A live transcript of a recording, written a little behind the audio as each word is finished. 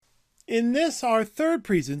In this, our third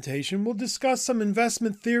presentation, we'll discuss some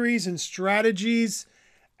investment theories and strategies,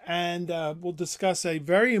 and we'll discuss a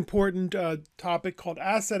very important topic called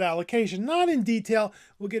asset allocation. Not in detail.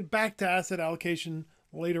 We'll get back to asset allocation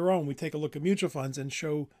later on. We take a look at mutual funds and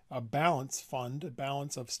show a balance fund, a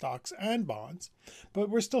balance of stocks and bonds. But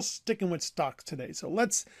we're still sticking with stocks today. So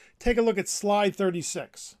let's take a look at slide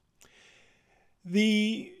 36.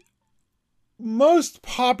 The most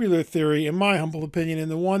popular theory, in my humble opinion,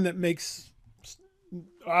 and the one that makes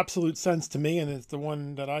absolute sense to me, and it's the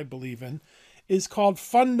one that I believe in, is called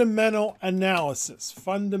fundamental analysis,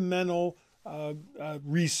 fundamental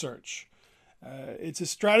research. It's a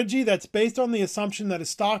strategy that's based on the assumption that a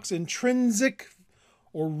stock's intrinsic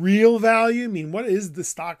or real value, I mean, what is the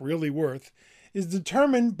stock really worth, is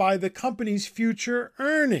determined by the company's future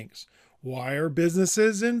earnings. Why are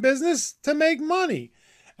businesses in business? To make money.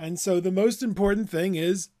 And so the most important thing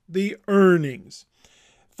is the earnings.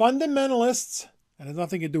 Fundamentalists, and it has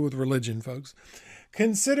nothing to do with religion, folks,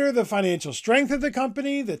 consider the financial strength of the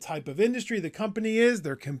company, the type of industry the company is,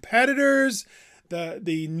 their competitors,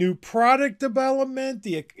 the new product development,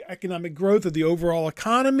 the economic growth of the overall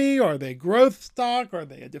economy. Are they a growth stock? Are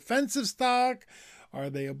they a defensive stock? Are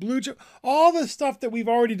they a blue chip? All the stuff that we've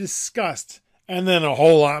already discussed, and then a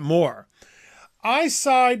whole lot more. I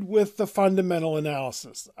side with the fundamental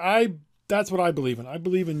analysis. That's what I believe in. I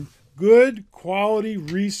believe in good quality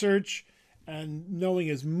research and knowing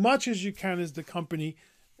as much as you can as the company,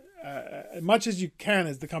 as you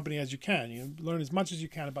can. You learn as much as you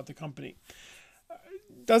can about the company.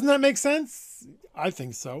 Doesn't that make sense? I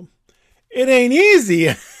think so. It ain't easy,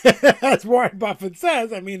 as Warren Buffett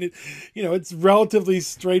says. I mean, it's relatively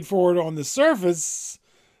straightforward on the surface,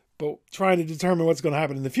 but trying to determine what's going to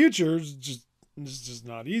happen in the future is just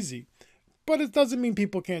not easy. But it doesn't mean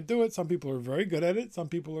people can't do it. Some people are very good at it. Some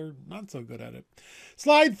people are not so good at it.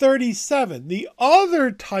 Slide 37. The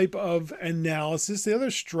other type of analysis, the other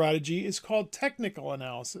strategy is called technical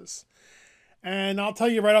analysis. And I'll tell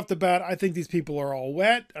you right off the bat, I think these people are all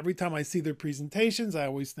wet. Every time I see their presentations, I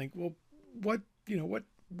always think, well, what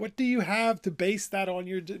do you have to base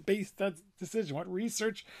that decision? What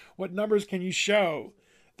research, what numbers can you show?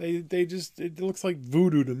 It looks like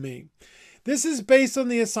voodoo to me. This is based on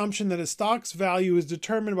the assumption that a stock's value is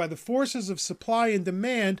determined by the forces of supply and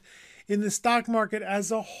demand in the stock market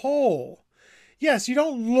as a whole. Yes, you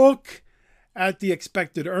don't look at the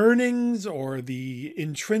expected earnings or the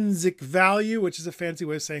intrinsic value, which is a fancy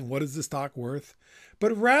way of saying what is the stock worth,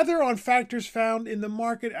 but rather on factors found in the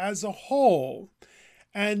market as a whole.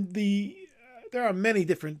 And there are many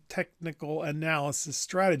different technical analysis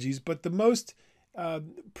strategies, but the most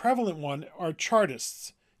prevalent one are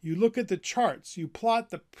chartists. You look at the charts, you plot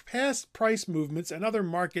the past price movements and other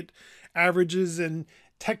market averages and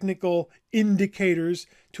technical indicators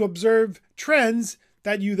to observe trends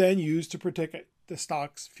that you then use to predict the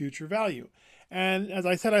stock's future value. And as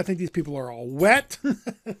I said, I think these people are all wet,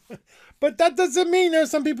 but that doesn't mean there's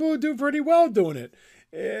some people who do pretty well doing it.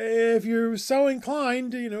 If you're so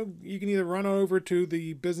inclined, you can either run over to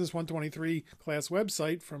the Business 123 class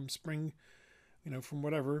website from spring, from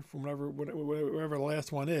whatever the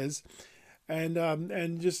last one is,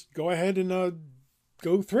 and just go ahead and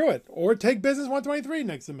go through it, or take Business 123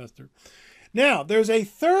 next semester. Now, there's a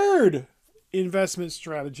third investment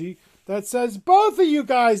strategy that says both of you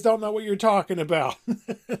guys don't know what you're talking about.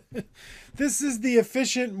 This is the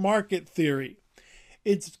efficient market theory.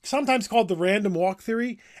 It's sometimes called the random walk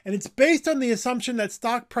theory, and it's based on the assumption that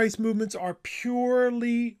stock price movements are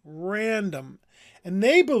purely random. And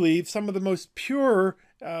they believe, some of the most purist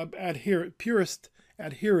adherents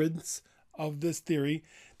of this theory,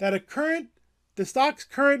 that the stock's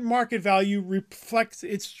current market value reflects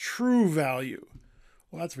its true value.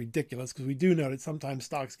 Well, that's ridiculous, because we do know that sometimes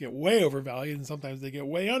stocks get way overvalued and sometimes they get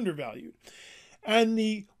way undervalued. And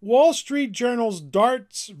the Wall Street Journal's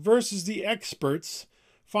Darts versus the Experts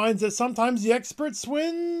finds that sometimes the experts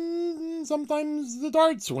win, sometimes the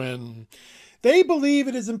darts win. They believe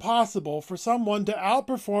it is impossible for someone to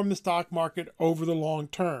outperform the stock market over the long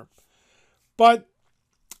term. But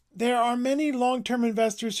there are many long-term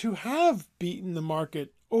investors who have beaten the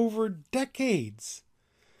market over decades.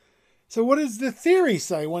 So what does the theory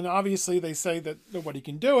say? When obviously they say that nobody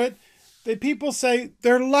can do it, the people say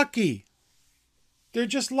they're lucky. They're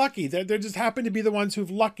just lucky. They just happen to be the ones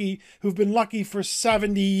who've been lucky for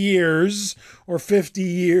 70 years or 50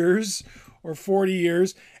 years or 40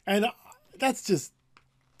 years. And that's just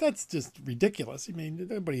ridiculous. I mean,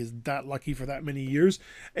 nobody is that lucky for that many years.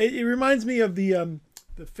 It reminds me of the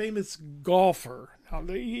famous golfer.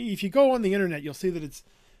 If you go on the internet, you'll see that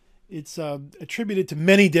it's attributed to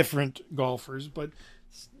many different golfers, but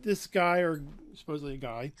this guy, or supposedly a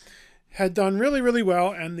guy, had done really, really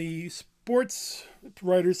well, and the sports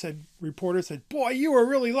reporter said, "Boy, you were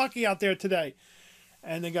really lucky out there today."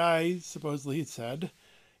 And the guy supposedly said,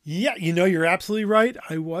 "Yeah, you're absolutely right.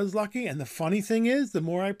 I was lucky. And the funny thing is, the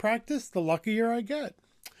more I practice, the luckier I get."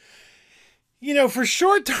 For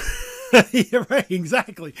short term, yeah, right,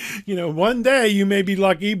 exactly. One day you may be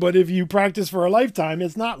lucky, but if you practice for a lifetime,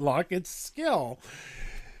 it's not luck, it's skill.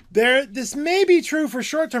 This may be true for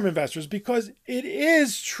short-term investors because it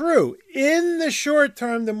is true. In the short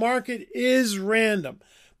term, the market is random.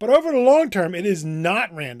 But over the long term, it is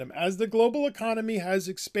not random. As the global economy has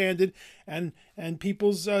expanded and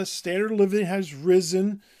people's standard of living has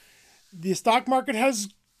risen, the stock market has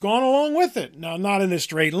gone along with it. Now, not in a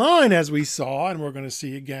straight line, as we saw, and we're going to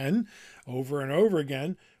see again, over and over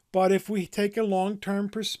again. But if we take a long-term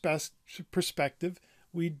perspective,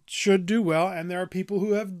 we should do well. And there are people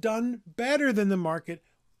who have done better than the market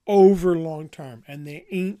over long term. And they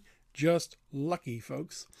ain't just lucky,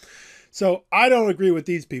 folks. So I don't agree with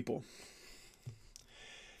these people.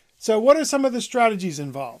 So what are some of the strategies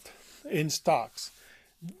involved in stocks?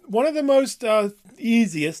 One of the most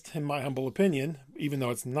easiest, in my humble opinion, even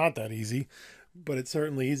though it's not that easy, but it's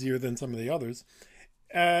certainly easier than some of the others,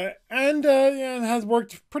 and has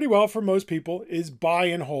worked pretty well for most people, is buy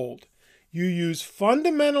and hold. You use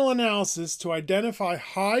fundamental analysis to identify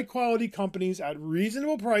high-quality companies at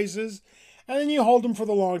reasonable prices, and then you hold them for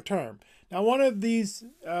the long term. Now, one of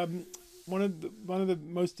the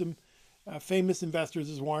most famous investors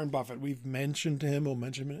is Warren Buffett. We've mentioned him. We'll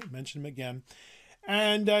mention him again.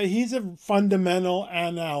 And he's a fundamental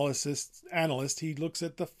analyst. He looks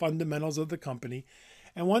at the fundamentals of the company.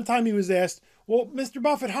 And one time he was asked, "Well, Mr.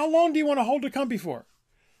 Buffett, how long do you want to hold a company for?"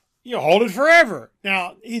 "You hold it forever."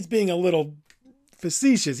 Now, he's being a little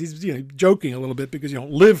facetious. He's joking a little bit because you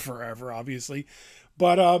don't live forever, obviously.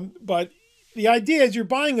 But the idea is you're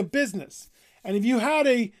buying a business. And if you had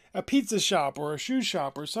a pizza shop or a shoe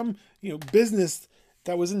shop or some business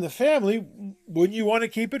that was in the family, wouldn't you want to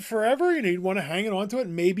keep it forever? You'd want to hang it onto it.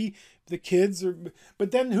 And maybe the kids but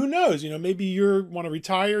then who knows? Maybe you want to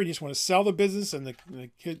retire and you just want to sell the business, and the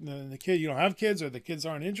kid you don't have kids, or the kids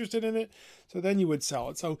aren't interested in it. So then you would sell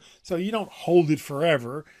it. So you don't hold it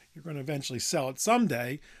forever. You're going to eventually sell it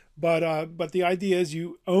someday. But the idea is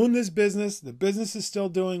you own this business. The business is still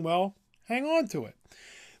doing well. Hang on to it.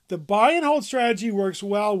 The buy and hold strategy works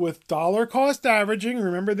well with dollar cost averaging.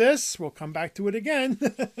 Remember this? We'll come back to it again.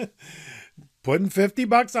 Putting $50,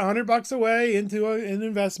 $100 away into an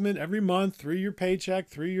investment every month through your paycheck,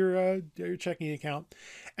 through your checking account.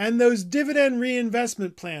 And those dividend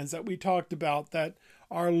reinvestment plans that we talked about that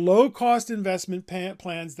are low-cost investment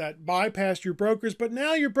plans that bypass your brokers, but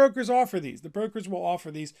now your brokers offer these. The brokers will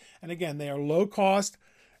offer these. And again, they are low cost.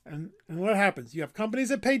 And what happens? You have companies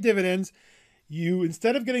that pay dividends. You,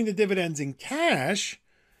 instead of getting the dividends in cash,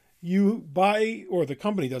 you buy, or the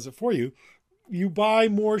company does it for you, you buy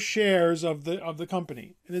more shares of the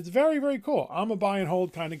company. And it's very, very cool. I'm a buy and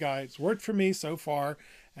hold kind of guy. It's worked for me so far,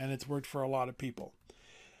 and it's worked for a lot of people.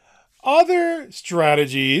 Other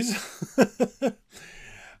strategies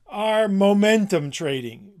are momentum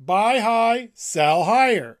trading. Buy high, sell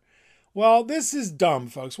higher. Well, this is dumb,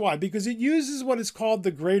 folks. Why? Because it uses what is called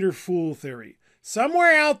the greater fool theory.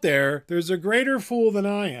 Somewhere out there's a greater fool than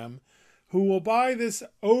I am who will buy this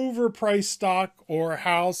overpriced stock or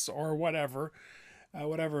house or whatever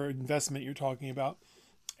investment you're talking about,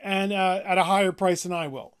 and at a higher price than I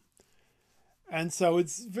will. And so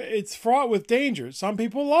it's fraught with danger. Some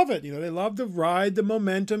people love it. They love to ride the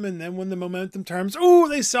momentum, and then when the momentum turns,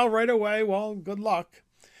 they sell right away. Well, good luck.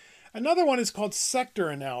 Another one is called sector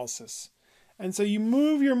analysis. And so you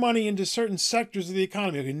move your money into certain sectors of the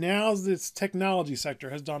economy. Okay, now this technology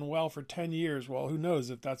sector has done well for 10 years. Well, who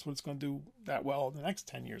knows if that's what's going to do that well in the next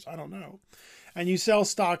 10 years. I don't know. And you sell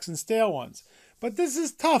stocks and stale ones. But this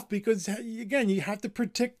is tough because, again, you have to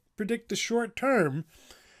predict the short term.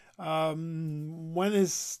 When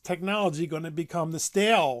is technology going to become the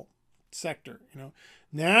stale sector?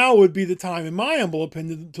 Now would be the time, in my humble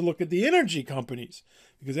opinion, to look at the energy companies,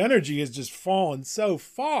 because energy has just fallen so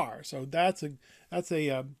far. So that's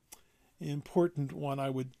a important one I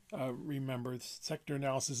would remember. Sector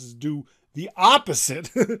analysis is do the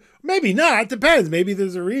opposite. Maybe not. Depends. Maybe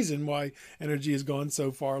there's a reason why energy has gone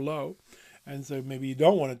so far low. And so maybe you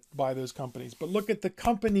don't want to buy those companies. But look at the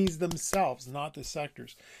companies themselves, not the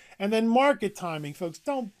sectors. And then market timing, folks.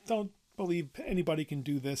 Don't believe anybody can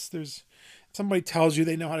do this. Somebody tells you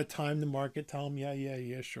they know how to time the market. Tell them,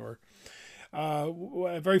 yeah, sure.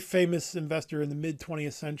 A very famous investor in the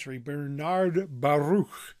mid-20th century, Bernard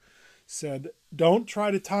Baruch, said, don't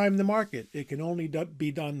try to time the market. It can only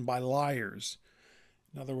be done by liars.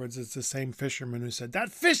 In other words, it's the same fisherman who said,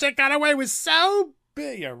 that fish that got away was so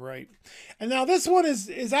big. Yeah, right. And now this one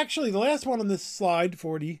is actually, the last one on this slide,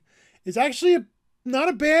 40, is actually not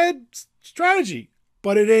a bad strategy,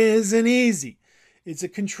 but it isn't easy. It's a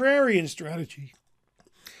contrarian strategy.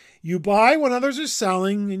 You buy when others are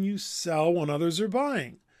selling and you sell when others are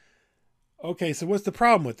buying. Okay, so what's the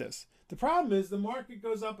problem with this? The problem is the market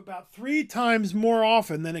goes up about 3 times more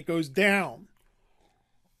often than it goes down.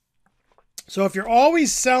 So if you're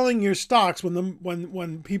always selling your stocks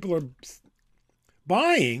when people are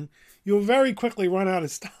buying, you'll very quickly run out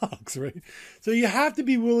of stocks, right? So you have to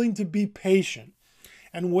be willing to be patient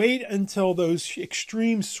and wait until those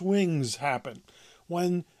extreme swings happen,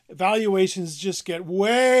 when valuations just get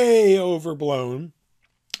way overblown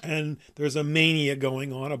and there's a mania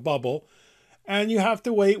going on, a bubble. And you have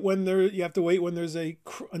to wait until there's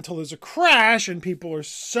a crash and people are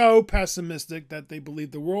so pessimistic that they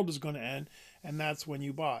believe the world is going to end, and that's when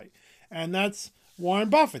you buy. And that's Warren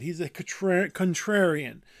Buffett. He's a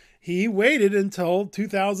contrarian. He waited until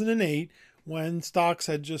 2008 when stocks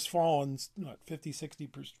had just fallen 50,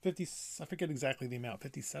 60%, 50, I forget exactly the amount,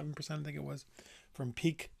 57% I think it was, from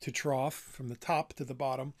peak to trough, from the top to the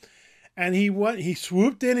bottom. And he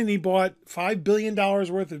swooped in and he bought $5 billion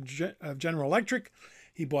worth of General Electric.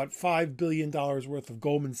 He bought $5 billion worth of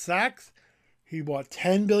Goldman Sachs. He bought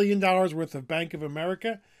 $10 billion worth of Bank of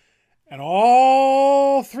America. And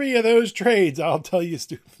all 3 of those trades, I'll tell you,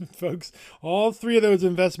 stupid folks, all 3 of those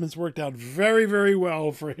investments worked out very, very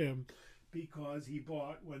well for him because he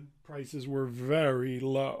bought when prices were very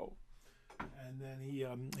low. And then he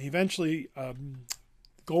eventually,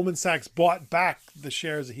 Goldman Sachs bought back the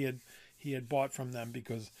shares that he had bought from them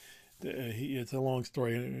because it's a long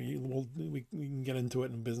story. We can get into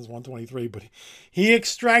it in Business 123, but he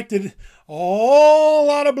extracted a whole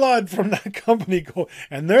lot of blood from that company,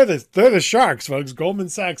 and they're the sharks, folks. Goldman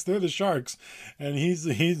Sachs, they're the sharks, and he's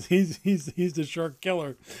the shark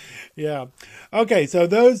killer. Yeah. Okay, so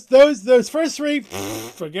those first 3,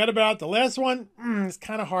 forget about. The last one, it's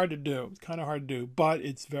kind of hard to do. But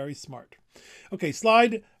it's very smart. Okay,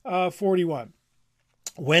 slide 41.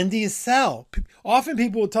 When do you sell? Often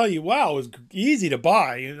people will tell you, wow, it was easy to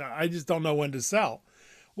buy. I just don't know when to sell.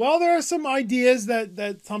 Well, there are some ideas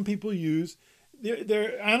that some people use.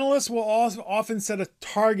 Their analysts will also often set a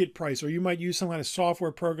target price, or you might use some kind of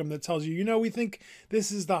software program that tells you, we think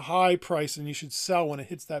this is the high price and you should sell when it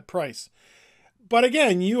hits that price. But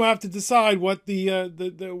again, you have to decide what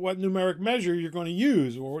what numeric measure you're going to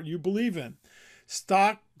use or what you believe in.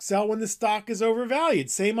 Sell when the stock is overvalued.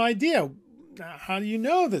 Same idea. How do you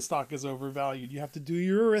know the stock is overvalued? You have to do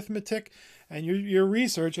your arithmetic and your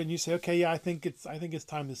research, and you say, okay, yeah, I think it's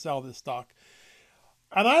time to sell this stock.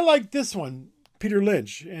 And I like this one. Peter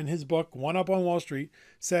Lynch, in his book One Up on Wall Street,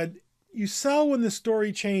 said you sell when the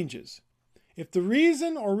story changes. If the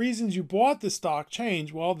reason or reasons you bought the stock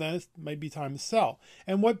change, well, then it might be time to sell.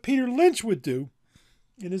 And what Peter Lynch would do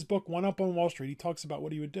in his book One Up on Wall Street, he talks about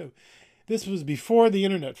what he would do. This was before the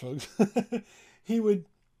internet, folks. He would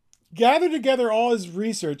gather together all his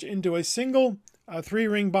research into a single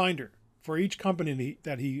 3-ring binder for each company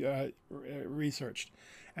that he researched.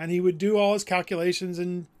 And he would do all his calculations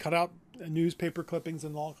and cut out newspaper clippings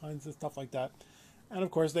and all kinds of stuff like that. And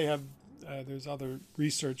of course, they have there's other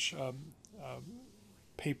research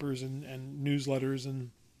papers and newsletters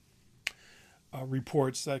and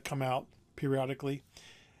reports that come out periodically.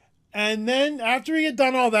 And then after he had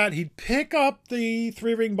done all that, he'd pick up the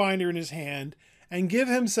 3-ring binder in his hand and give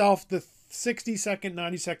himself the 60-second,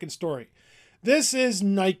 90-second story. This is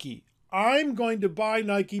Nike. I'm going to buy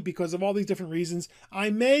Nike because of all these different reasons. I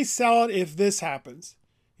may sell it if this happens.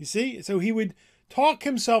 You see? So he would talk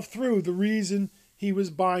himself through the reason he was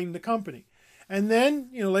buying the company. And then,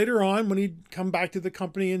 later on, when he'd come back to the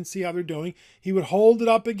company and see how they're doing, he would hold it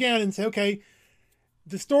up again and say, okay,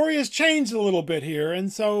 the story has changed a little bit here,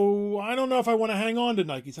 and so I don't know if I want to hang on to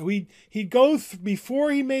Nike. So he'd go before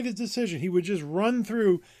he made his decision, he would just run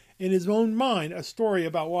through in his own mind a story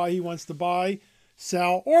about why he wants to buy,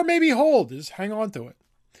 sell, or maybe hold, just hang on to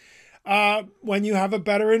it. When you have a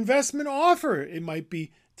better investment offer, it might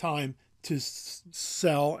be time to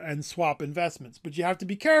sell and swap investments, but you have to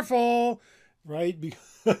be careful, right?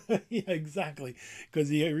 Yeah, exactly,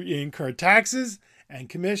 because you incur taxes and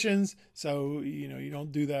commissions, so you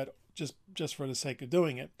don't do that just for the sake of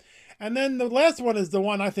doing it. And then the last one is the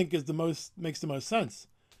one I think makes the most sense.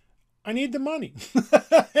 I need the money.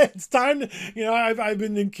 It's time to, I've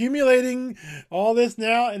been accumulating all this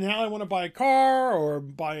now, and now I want to buy a car or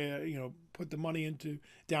buy put the money into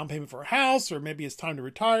down payment for a house, or maybe it's time to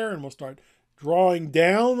retire and we'll start drawing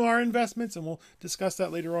down our investments. And we'll discuss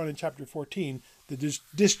that later on in chapter 14, the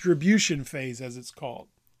distribution phase as it's called.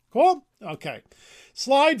 Cool? Okay.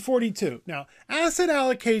 Slide 42. Now, asset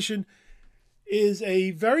allocation is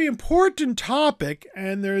a very important topic,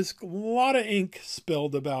 and there's a lot of ink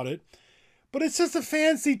spilled about it. But it's just a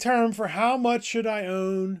fancy term for how much should I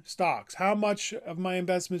own stocks? How much of my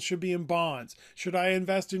investments should be in bonds? Should I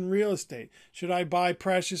invest in real estate? Should I buy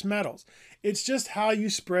precious metals? It's just how you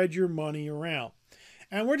spread your money around.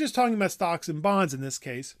 And we're just talking about stocks and bonds in this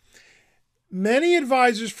case. Many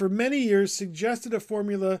advisors for many years suggested a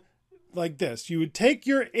formula like this. You would take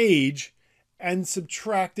your age and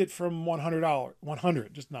subtract it from $100.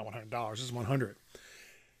 100, just not $100, just 100.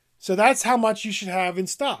 So that's how much you should have in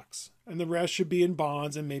stocks. And the rest should be in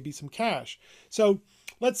bonds and maybe some cash. So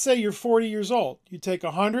let's say you're 40 years old. You take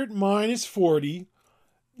 100 minus 40.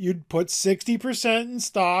 You'd put 60% in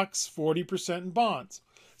stocks, 40% in bonds.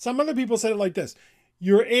 Some other people said it like this.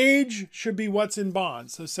 Your age should be what's in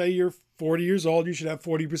bonds. So say you're 40 years old, you should have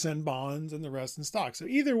 40% in bonds and the rest in stocks. So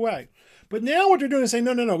either way. But now what they're doing is saying,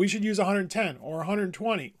 no, we should use 110 or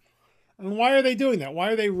 120. And why are they doing that?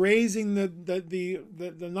 Why are they raising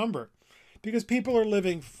the number? Because people are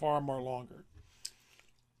living far more longer.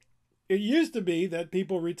 It used to be that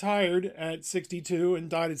people retired at 62 and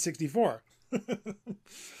died at 64. They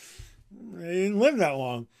didn't live that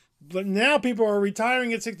long. But now people are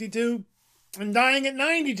retiring at 62 and dying at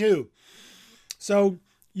 92. So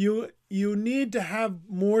you need to have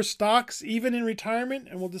more stocks even in retirement,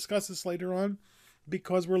 and we'll discuss this later on,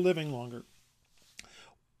 because we're living longer.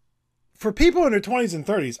 For people in their 20s and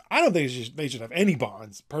 30s, I don't think they should have any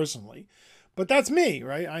bonds, personally. But that's me,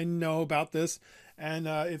 right? I know about this. And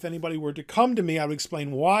if anybody were to come to me, I would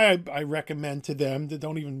explain why I recommend to them to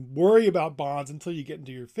don't even worry about bonds until you get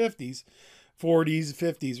into your 50s, 40s,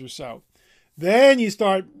 50s or so. Then you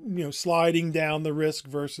start, sliding down the risk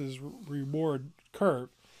versus reward curve.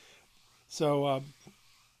 So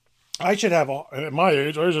I should have, at my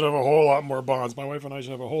age, I should have a whole lot more bonds. My wife and I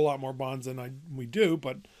should have a whole lot more bonds than we do,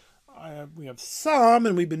 but we have some,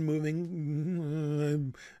 and we've been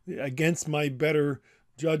moving against my better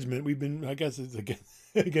judgment. I guess it's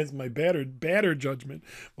against my badder judgment,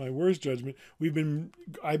 my worst judgment.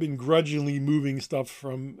 I've been grudgingly moving stuff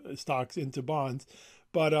from stocks into bonds,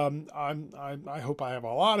 but I hope I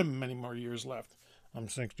have many more years left. I'm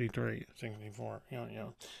 63, 64,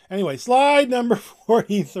 Anyway, slide number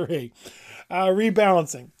 43,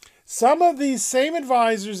 rebalancing. Some of these same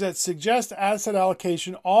advisors that suggest asset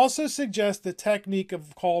allocation also suggest the technique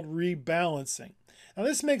called rebalancing. Now,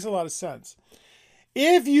 this makes a lot of sense.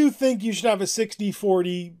 If you think you should have a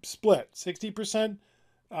 60-40 split, 60%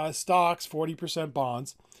 stocks, 40%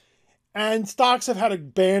 bonds, and stocks have had a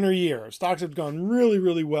banner year, stocks have gone really,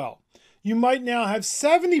 really well, you might now have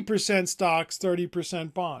 70% stocks,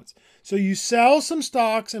 30% bonds. So you sell some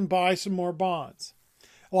stocks and buy some more bonds.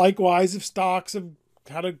 Likewise, if stocks have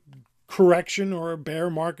had a correction or a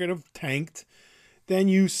bear market have tanked, then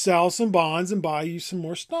you sell some bonds and buy you some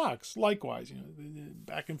more stocks. Likewise,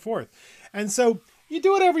 back and forth. And so you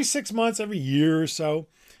do it every 6 months, every year or so.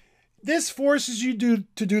 This forces you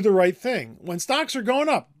to do the right thing. When stocks are going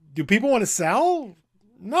up, do people want to sell?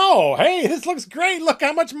 No. Hey, this looks great. Look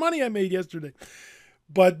how much money I made yesterday.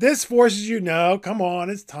 But this forces you, no, come on,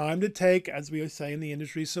 it's time to take, as we say in the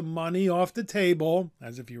industry, some money off the table,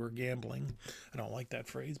 as if you were gambling. I don't like that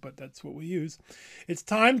phrase, but that's what we use. It's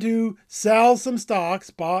time to sell some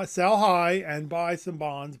stocks, sell high, and buy some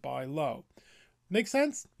bonds, buy low. Make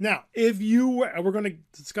sense? Now, we're going to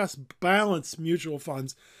discuss balanced mutual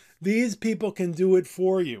funds. These people can do it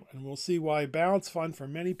for you, and we'll see why balanced fund for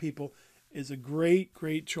many people is a great,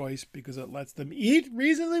 great choice, because it lets them eat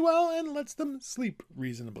reasonably well and lets them sleep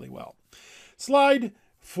reasonably well. Slide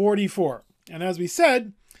 44. And as we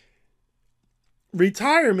said,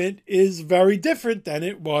 retirement is very different than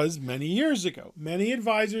it was many years ago. Many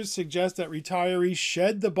advisors suggest that retirees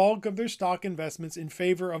shed the bulk of their stock investments in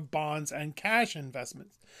favor of bonds and cash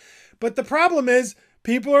investments. But the problem is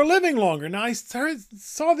people are living longer. Now, I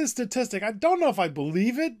saw this statistic. I don't know if I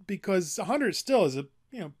believe it, because 100 still is a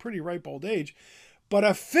pretty ripe old age. But a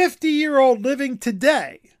 50-year-old living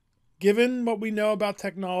today, given what we know about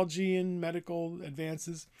technology and medical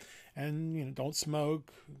advances, and don't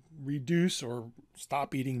smoke, reduce or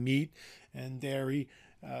stop eating meat and dairy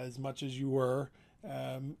as much as you were,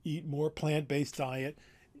 eat more plant-based diet,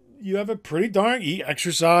 you have a pretty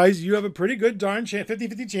exercise, you have a pretty good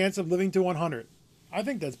 50-50 chance of living to 100. I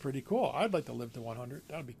think that's pretty cool. I'd like to live to 100.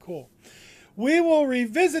 That would be cool. We will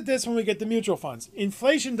revisit this when we get to mutual funds.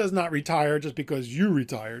 Inflation does not retire just because you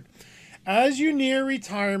retired. As you near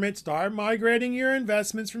retirement, start migrating your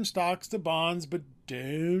investments from stocks to bonds, but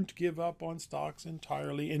don't give up on stocks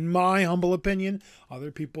entirely. In my humble opinion,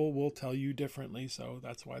 other people will tell you differently. So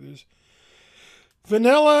that's why there's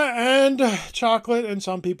vanilla and chocolate, and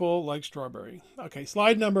some people like strawberry. Okay,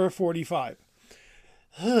 slide number 45.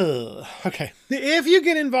 Okay, if you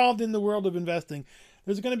get involved in the world of investing,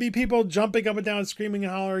 there's going to be people jumping up and down, screaming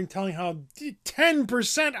and hollering, telling how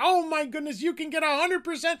 10%, oh my goodness, you can get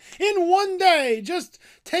 100% in one day. Just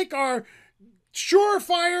take our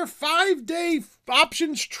surefire 5-day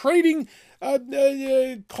options trading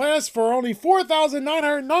class for only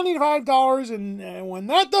 $4,995. And when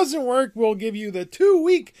that doesn't work, we'll give you the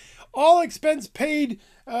 2-week all expense paid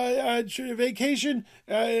vacation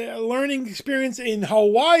learning experience in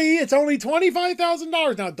Hawaii. It's only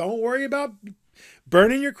 $25,000. Now, don't worry about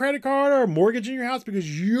burning your credit card or mortgaging your house,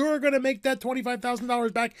 because you're going to make that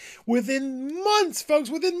 $25,000 back within months, folks,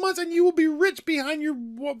 within months, and you will be rich beyond your.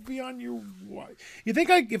 You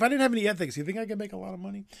think if I didn't have any ethics, you think I could make a lot of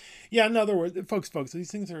money? Yeah, in other words, folks, these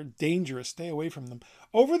things are dangerous. Stay away from them.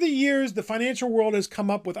 Over the years, the financial world has come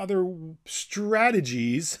up with other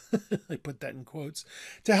strategies, I put that in quotes,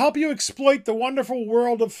 to help you exploit the wonderful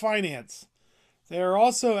world of finance. They are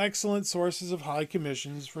also excellent sources of high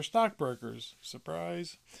commissions for stockbrokers.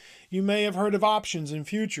 Surprise. You may have heard of options and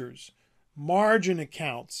futures, margin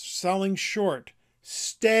accounts, selling short.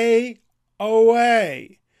 Stay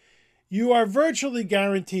away. You are virtually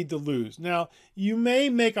guaranteed to lose. Now, you may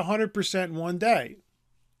make 100% in one day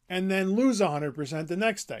and then lose 100% the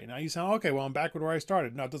next day. Now you say, okay, well, I'm back with where I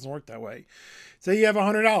started. No, it doesn't work that way. Say you have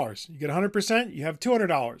 $100. You get 100%, you have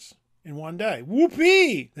 $200. In one day.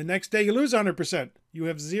 Whoopee! The next day you lose 100%. You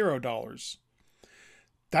have $0.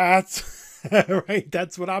 That's right.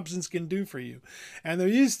 That's what options can do for you. And there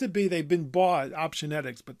used to be, they've been bought,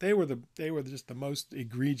 Optionetics, but they were just the most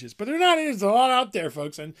egregious. But they're not. There's a lot out there,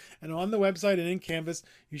 folks. And on the website and in Canvas,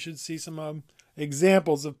 you should see some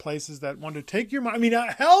examples of places that want to take your money. I mean,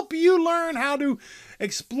 help you learn how to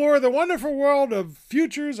explore the wonderful world of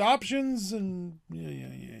futures, options, and yeah.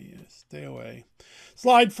 Stay away.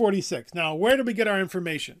 Slide 46. Now, where do we get our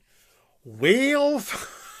information? Well,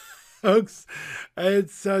 folks,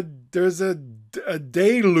 there's a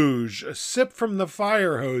deluge, a sip from the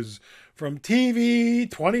fire hose, from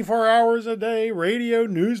TV, 24 hours a day, radio,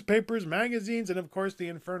 newspapers, magazines, and of course the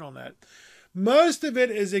Infernal Net. Most of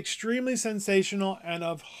it is extremely sensational and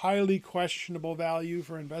of highly questionable value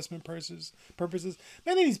for investment purposes.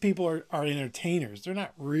 Many of these people are entertainers. They're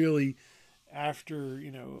not really after,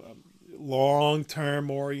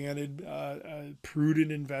 long-term oriented,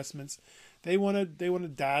 prudent investments. They want to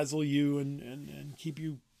dazzle you and keep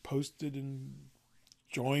you posted and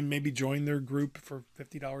join their group for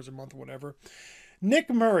 $50 a month or whatever. Nick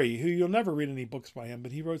Murray, who you'll never read any books by him,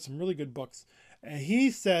 but he wrote some really good books. And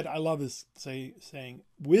he said, I love his saying,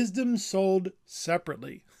 wisdom sold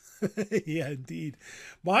separately. Yeah, indeed.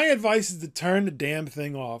 My advice is to turn the damn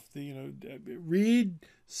thing off. Read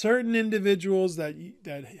certain individuals that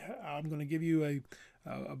I'm going to give you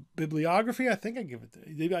a bibliography. I think I give it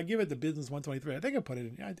to Business 123. I think I put it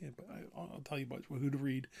in. Yeah, I did. But I'll tell you who to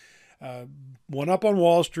read. One Up on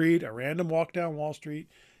Wall Street, A Random Walk Down Wall Street,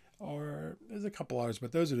 or there's a couple others,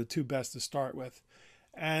 but those are the two best to start with.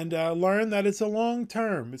 And learn that it's a long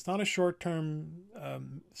term. It's not a short term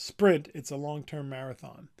sprint. It's a long term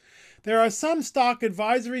marathon. There are some stock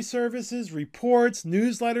advisory services, reports,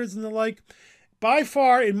 newsletters, and the like. By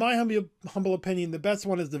far, in my humble opinion, the best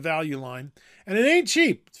one is the Value Line. And it ain't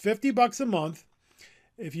cheap. It's $50 a month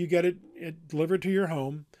if you get it delivered to your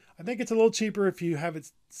home. I think it's a little cheaper if you have it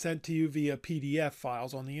sent to you via PDF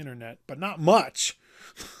files on the internet, but not much.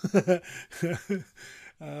 I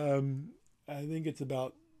think it's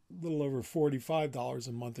about a little over $45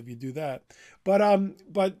 a month if you do that. But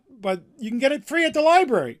you can get it free at the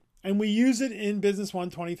library. And we use it in Business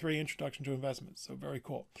 123, Introduction to Investments. So very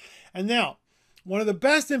cool. And now, one of the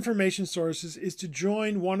best information sources is to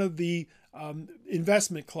join one of the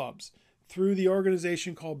investment clubs through the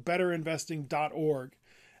organization called betterinvesting.org.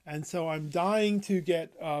 And so I'm dying to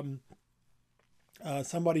get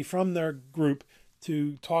somebody from their group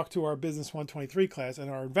to talk to our Business 123 class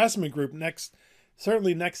and our investment group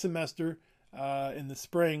certainly next semester in the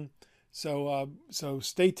spring. So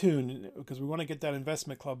stay tuned, because we want to get that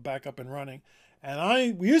investment club back up and running.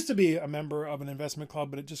 And we used to be a member of an investment club,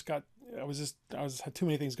 but I had too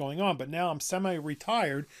many things going on. But now I'm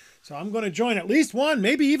semi-retired, so I'm going to join at least one,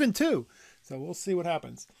 maybe even two. So we'll see what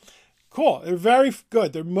happens. Cool. They're very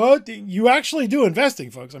good. You actually do investing,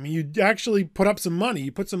 folks. I mean, you actually put up some money.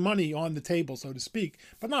 You put some money on the table, so to speak,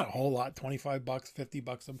 but not a whole lot. $25,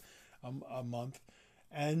 $50 a month.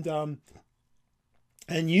 And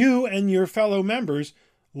you and your fellow members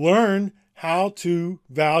learn how to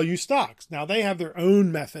value stocks. Now, they have their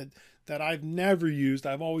own method that I've never used.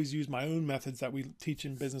 I've always used my own methods that we teach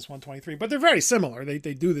in Business 123, but they're very similar. They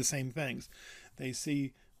do the same things. They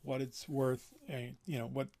see what it's worth,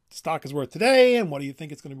 what stock is worth today, and what do you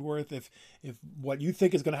think it's going to be worth if what you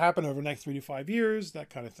think is going to happen over the next 3 to 5 years, that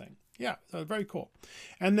kind of thing. Yeah, so very cool.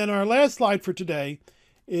 And then our last slide for today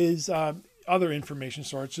is other information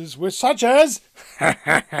sources, which such as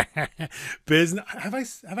business.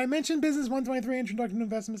 Have I mentioned Business 123 Introduction to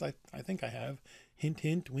Investments? I think I have. Hint,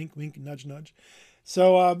 hint, wink, wink, nudge, nudge.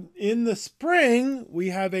 So in the spring we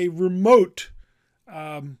have a remote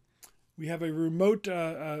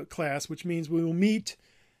class, which means we will meet.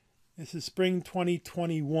 This is spring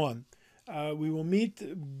 2021. We will meet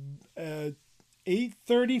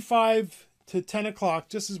 8:35 to 10 o'clock,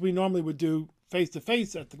 just as we normally would do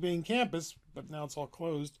face-to-face at the main campus, but now it's all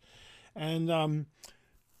closed. And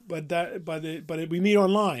we meet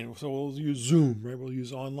online, so we'll use Zoom, right? We'll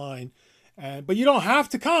use online. But you don't have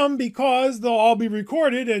to come because they'll all be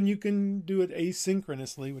recorded, and you can do it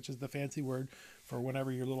asynchronously, which is the fancy word for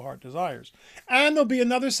whenever your little heart desires. And there'll be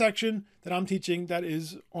another section that I'm teaching that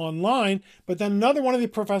is online, but then another one of the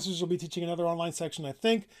professors will be teaching another online section, I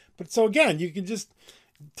think. But so again, you can just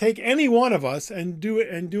take any one of us and do it,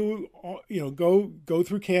 and go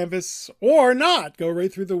through Canvas, or not go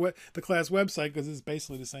right through the class website, because it's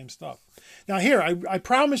basically the same stuff. Now here, I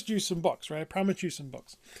promised you some books, right? I promised you some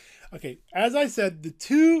books. Okay, as I said, the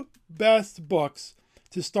two best books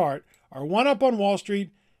to start are One Up on Wall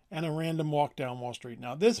Street and A Random Walk Down Wall Street.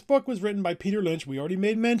 Now, this book was written by Peter Lynch. We already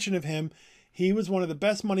made mention of him. He was one of the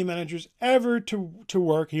best money managers ever to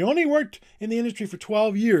work. He only worked in the industry for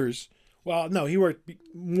 12 years. Well, no, he worked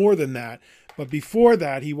more than that. But before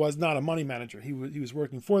that, he was not a money manager. He was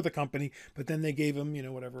working for the company, but then they gave him,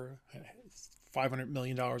 whatever, $500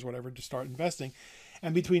 million, whatever, to start investing.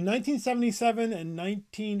 And between 1977 and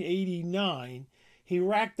 1989, he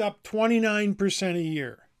racked up 29% a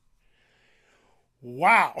year.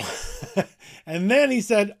 Wow. And then he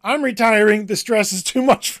said, I'm retiring. The stress is too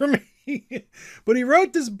much for me. But he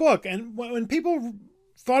wrote this book. And when people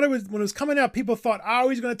thought when it was coming out, people thought, oh,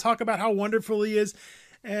 he's going to talk about how wonderful he is.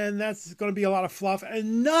 And that's going to be a lot of fluff.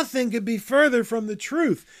 And nothing could be further from the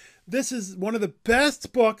truth. This is one of the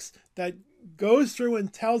best books that goes through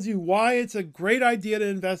and tells you why it's a great idea to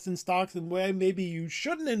invest in stocks, and why maybe you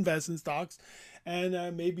shouldn't invest in stocks,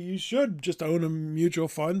 and maybe you should just own a mutual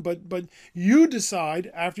fund, but you decide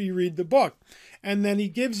after you read the book. And then he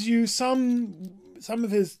gives you some of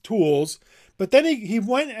his tools, but then he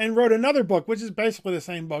went and wrote another book, which is basically the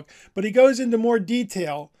same book, but he goes into more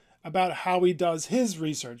detail about how he does his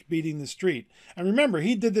research, beating the street. And remember,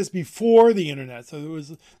 he did this before the internet, so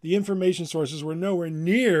the information sources were nowhere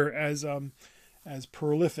near as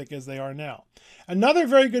prolific as they are now. Another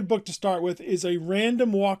very good book to start with is A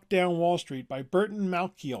Random Walk Down Wall Street by Burton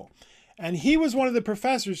Malkiel. And he was one of the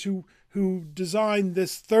professors who designed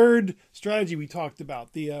this third strategy we talked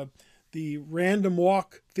about, the random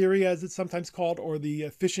walk theory, as it's sometimes called, or the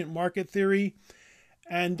efficient market theory.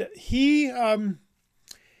 And he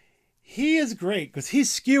is great because he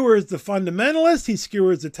skewers the fundamentalist, he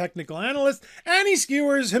skewers the technical analyst, and he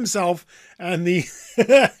skewers himself and the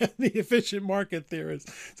the efficient market theorist.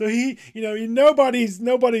 So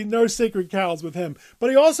no sacred cows with him. But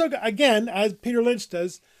he also, again, as Peter Lynch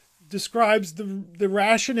does, describes the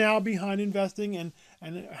rationale behind investing and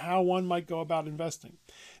how one might go about investing.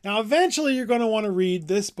 Now, eventually, you're going to want to read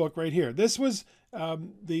this book right here. This was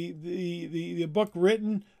the book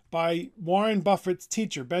written by Warren Buffett's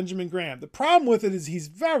teacher, Benjamin Graham. The problem with it is he's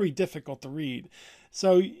very difficult to read.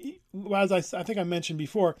 So, as I think I mentioned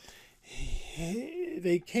before,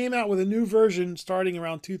 they came out with a new version starting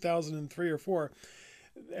around 2003 or 4,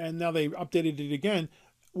 and now they updated it again,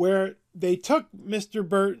 where they took Mr.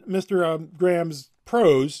 Graham's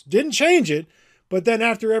prose, didn't change it, but then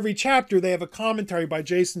after every chapter, they have a commentary by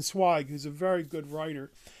Jason Zweig, who's a very good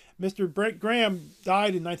writer. Mr. Graham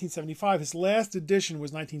died in 1975. His last edition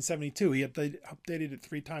was 1972. He updated it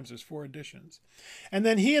 3 times. There's 4 editions. And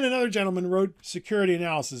then he and another gentleman wrote Security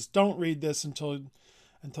Analysis. Don't read this until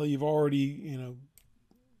you've already,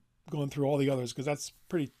 gone through all the others, because that's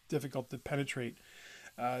pretty difficult to penetrate.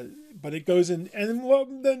 But it goes in, and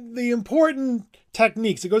the important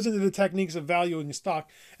techniques, it goes into the techniques of valuing a stock.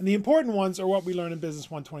 And the important ones are what we learn in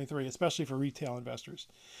Business 123, especially for retail investors.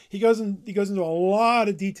 He goes into a lot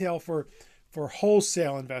of detail for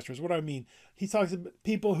wholesale investors. What do I mean? He talks about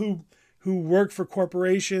people who work for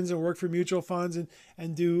corporations and work for mutual funds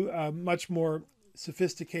and do much more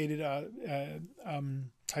sophisticated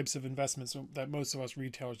types of investments that most of us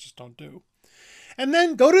retailers just don't do. And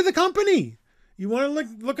then go to the company. You want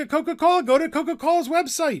to look at Coca-Cola? Go to Coca-Cola's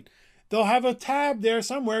website. They'll have a tab there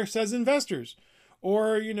somewhere that says investors,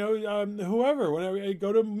 or whoever. Whenever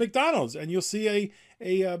go to McDonald's and you'll see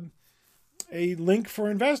a link for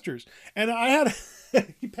investors. And I had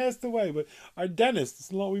he passed away, but our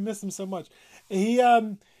dentist, we miss him so much.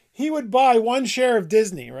 He would buy one share of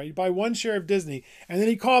Disney, right? He'd buy one share of Disney, and then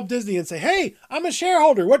he'd call up Disney and say, "Hey, I'm a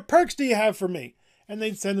shareholder. What perks do you have for me?" And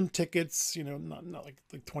they'd send him tickets, not like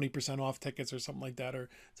 20% off tickets or something like that, or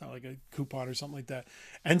it's not like a coupon or something like that.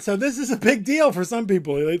 And so this is a big deal for some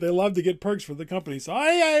people. They love to get perks for the company. So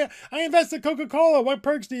I invest in Coca-Cola. What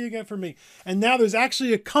perks do you get for me? And now there's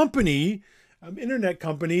actually a company, internet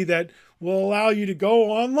company, that will allow you to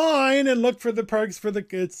go online and look for the perks for the.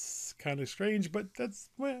 It's kind of strange, but that's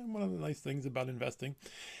one of the nice things about investing.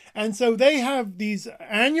 And so they have these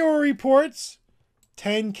annual reports,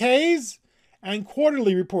 10Ks, and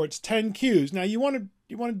quarterly reports, 10Qs. Now you want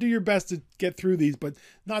to do your best to get through these, but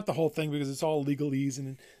not the whole thing, because it's all legalese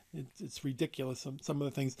and it's ridiculous, some of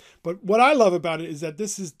the things. But what I love about it is that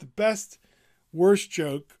this is the best worst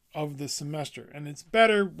joke of the semester, and it's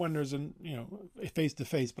better when there's a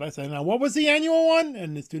face-to-face. But I say, now what was the annual one?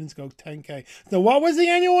 And the students go 10K. So what was the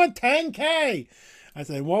annual one? 10K. I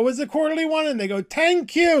say, what was the quarterly one? And they go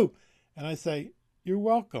 10Q. And I say, you're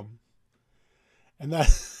welcome. And I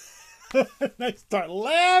start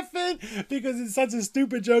laughing because it's such a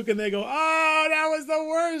stupid joke, and they go, "Oh, that was the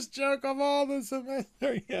worst joke of all the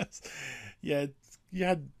semester." Yes, yeah,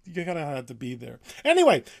 you gotta have to be there.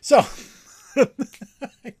 Anyway, so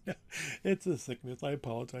it's a sickness. I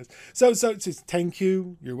apologize. So it's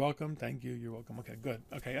 10Q. You're welcome. Thank you. You're welcome. Okay, good.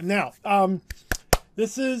 Okay, and now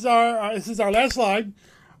this is our last slide.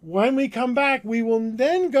 When we come back, we will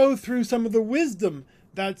then go through some of the wisdom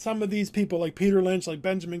that some of these people, like Peter Lynch, like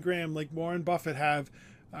Benjamin Graham, like Warren Buffett, have,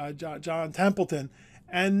 John Templeton,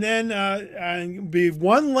 and then and be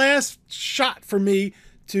one last shot for me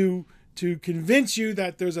to convince you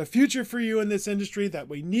that there's a future for you in this industry, that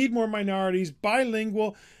we need more minorities,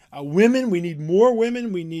 bilingual, women. We need more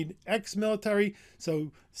women. We need ex-military.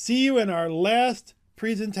 So see you in our last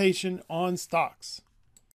presentation on stocks.